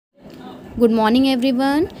Good morning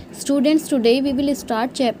everyone. Students, today we will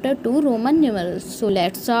start chapter 2 Roman numerals. So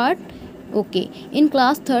let's start. Okay. In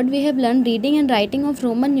class 3rd we have learned reading and writing of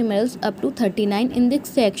Roman numerals up to 39. In this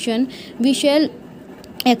section we shall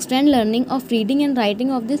extend learning of reading and writing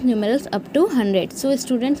of this numerals up to 100. So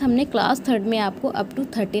students, हमने class 3rd में आपको up to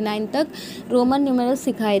 39 तक Roman numerals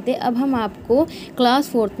सिखाए थे. अब हम आपको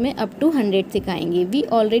class 4th में अप टू 100 सिखाएंगे. We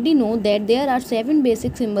already know that there are 7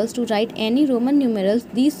 basic symbols to right any Roman numerals.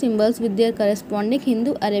 These symbols with their corresponding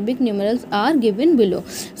Hindu Arabic numerals are given below.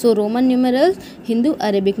 So Roman numerals, Hindu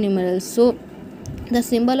Arabic numerals. So the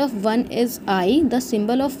symbol of 1 is I, the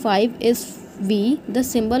symbol of 5 is V, the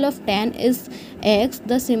symbol of 10 is X,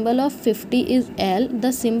 the symbol of 50 is L,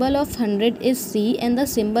 the symbol of 100 is C and the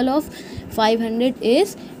symbol of 500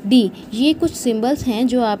 is D. ये कुछ symbols हैं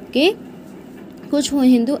जो आपके कुछ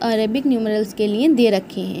Hindu Arabic numerals के लिए दे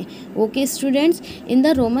रखे हैं. Okay students, in the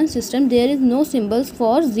Roman system there is no symbols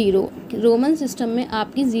for zero. Roman system में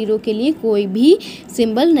आपकी ज़ीरो के लिए कोई भी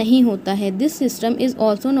सिंबल नहीं होता है. This system is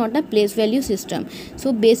also not a place value system.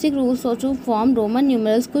 So basic rules to form Roman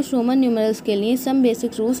numerals. कुछ रोमन न्यूमरल्स के लिए सम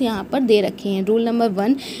बेसिक रूल्स यहाँ पर दे रखे हैं. Rule number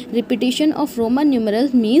 1, repetition of Roman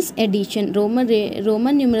numerals means addition.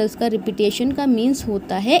 Roman numerals का repetition का means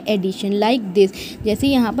होता है एडिशन. लाइक दिस, जैसे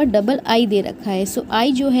यहाँ पर डबल आई दे रखा है. सो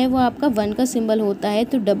आई जो है वो आपका 1 का सिंबल होता है,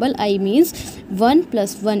 तो double I means 1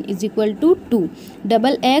 + 1 = 2.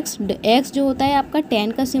 Double x जो होता है आपका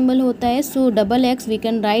 10 का सिंबल होता है. सो double x we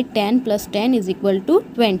can write 10 + 10 =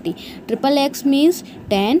 20. Triple x means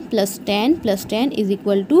 10 + 10 + 10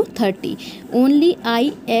 = 30. Only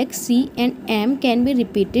I, x, C and M can be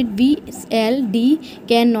repeated. We, L, D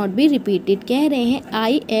can not be repeated. कह रहे हैं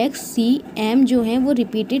आई, एक्स, सी, एम जो हैं वो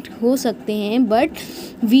रिपीटेड हो सकते हैं, but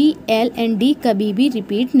we, L and D कभी भी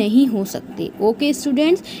रिपीट नहीं हो सकते. Okay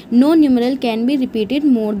students, no numeral can be repeated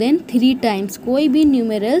more than 3 times. कोई भी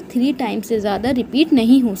न्यूमरल 3 टाइम्स से ज़्यादा रिपीट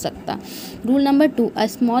नहीं हो सकता. Rule number 2, a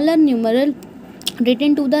smaller numeral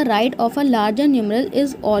written to the right of a larger numeral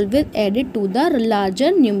is always added to the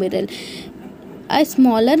larger numeral. A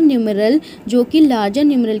smaller numeral जो कि larger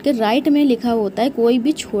numeral के राइट में लिखा होता है, कोई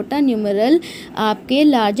भी छोटा न्यूमरल आपके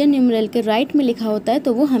लार्जर न्यूमरल के राइट में लिखा होता है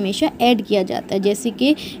तो वो हमेशा ऐड किया जाता है. जैसे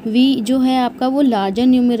कि वी जो है आपका वो लार्जर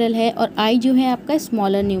न्यूमरल है और आई जो है आपका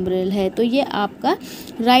स्मॉलर न्यूमरल है, तो ये आपका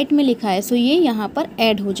राइट में लिखा है, सो ये यहाँ पर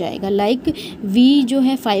ऐड हो जाएगा. लाइक वी जो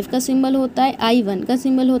है 5 का सिंबल होता है, आई 1 का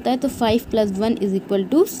सिंबल होता है, तो 5 + 1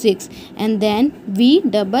 = 6 and then we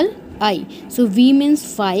double I. So V means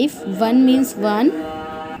 5, 1 means 1.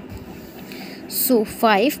 So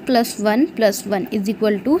 5 + 1 + 1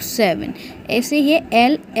 = 7. ऐसे ये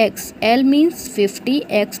L, X. L means 50,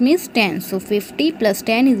 X means 10. So 50 +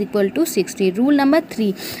 10 = 60. Rule number 3,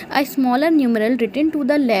 a smaller numeral written to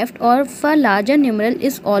the left of a larger numeral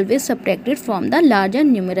is always subtracted from the larger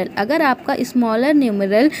numeral. अगर आपका smaller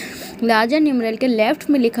numeral larger numeral के left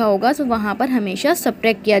में लिखा होगा तो वहाँ पर हमेशा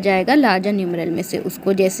सब्ट्रैक्ट किया जाएगा लार्जर न्यूमरल में से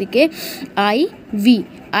उसको. जैसे कि आई, वी.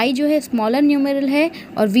 आई जो है स्मॉलर न्यूमरल है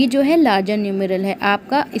और वी जो है लार्जर न्यूमरल है.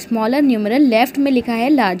 आपका स्मॉलर न्यूमरल लेफ्ट में लिखा है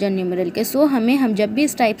लार्जर न्यूमरल के. सो हम जब भी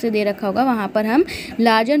इस टाइप से दे रखा होगा वहाँ पर हम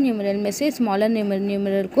लार्जर न्यूमरल में से स्मॉलर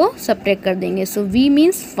न्यूमरल को सब्ट्रैक्ट कर देंगे. So we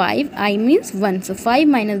means 5, I means 1. So 5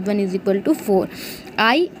 - 1 = 4.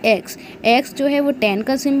 I, x. X जो है वो 10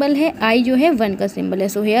 का सिंबल है, आई जो है 1 का सिंबल है.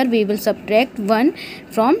 So here we will subtract 1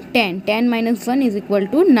 from 10. 10 - 1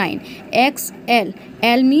 = 9. X, L.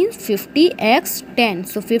 L means 50, X 10.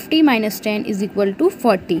 So 50 - 10 =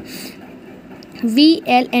 40. V,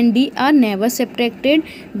 L and D are never subtracted.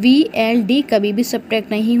 V, L, D कभी भी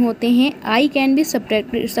सब्ट्रैक्ट नहीं होते हैं. I can be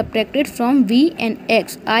subtracted from V and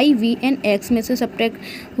X. I, V and X में से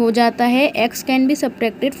subtract हो जाता है. X can be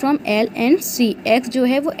subtracted from L and C. X जो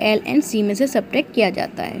है वो L and C में से सब्ट्रैक्ट किया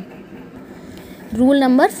जाता है. Rule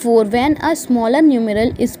number 4, when a smaller numeral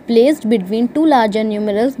is placed between 2 larger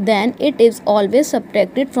numerals then it is always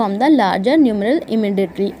subtracted from the larger numeral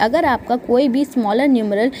immediately. अगर आपका कोई भी smaller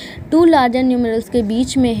numeral 2 larger numerals के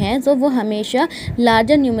बीच में है तो वो हमेशा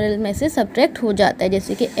larger numeral में से subtract हो जाता है.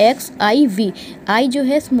 जैसे कि X, I, V. I जो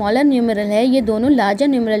है smaller numeral है, ये दोनों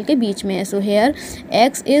larger numeral के बीच में है. So here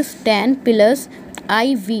X is 10 plus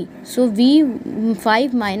IV. So V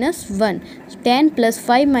 5 - 1. 10 +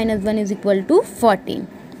 5 - 1 = 14.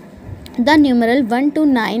 The numeral 1 to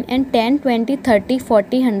 9 and 10, 20, 30,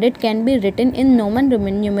 40, 100 can be written in Roman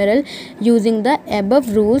numeral using the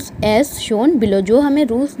above rules as shown below. जो हमें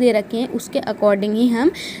रूल्स दे रखे हैं उसके अकॉर्डिंग ही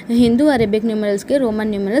हम हिंदू अरेबिक न्यूमरल्स के रोमन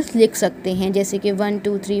न्यूमरल्स लिख सकते हैं. जैसे कि 1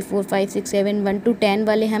 2 3 4 5 6 7. 1 to 10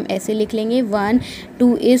 वाले हम ऐसे लिख लेंगे. 1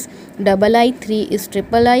 2 is double I, 3 is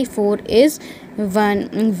triple I, 4 is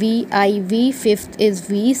 1, VI, V, fifth is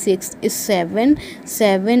V, sixth is 7,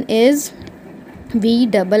 7 is V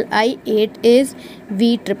double I, 8 is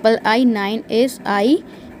V triple I, 9 is I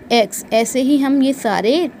X। ऐसे ही हम ये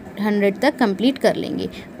सारे 100 तक कंप्लीट कर लेंगे।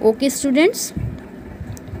 Okay students,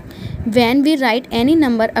 when we write any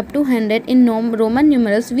number up to 100 in Roman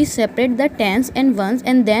numerals, we separate the tens and ones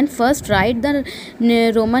and then first write the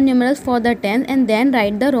Roman numerals for the tens and then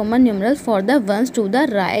write the Roman numerals for the ones to the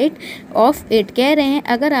right of it। कह रहे हैं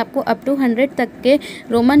अगर आपको up to 100 तक के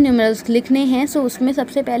Roman numerals लिखने हैं तो उसमें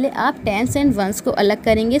सबसे पहले आप टेंस एंड वंस को अलग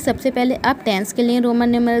करेंगे। सबसे पहले आप टेंस के लिए रोमन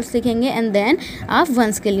न्यूमरल्स लिखेंगे एंड देन आप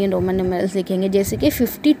वंस के लिए रोमन न्यूमरल्स लिखेंगे। जैसे कि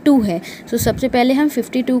 52 है तो सबसे पहले हम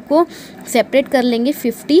 52 को सेपरेट कर लेंगे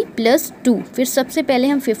 50 + 2। फिर सबसे पहले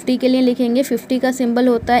हम 50 के लिए लिखेंगे, 50 का सिंबल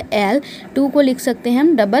होता है L, 2 को लिख सकते हैं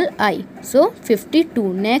हम double I, so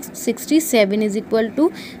 52। Next 67 is equal to,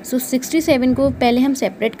 सो 67 को पहले हम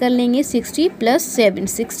सेपरेट कर लेंगे 60 + 7।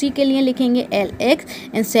 60 के लिए लिखेंगे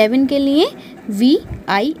LX एंड 7 के लिए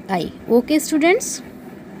VII। Okay students.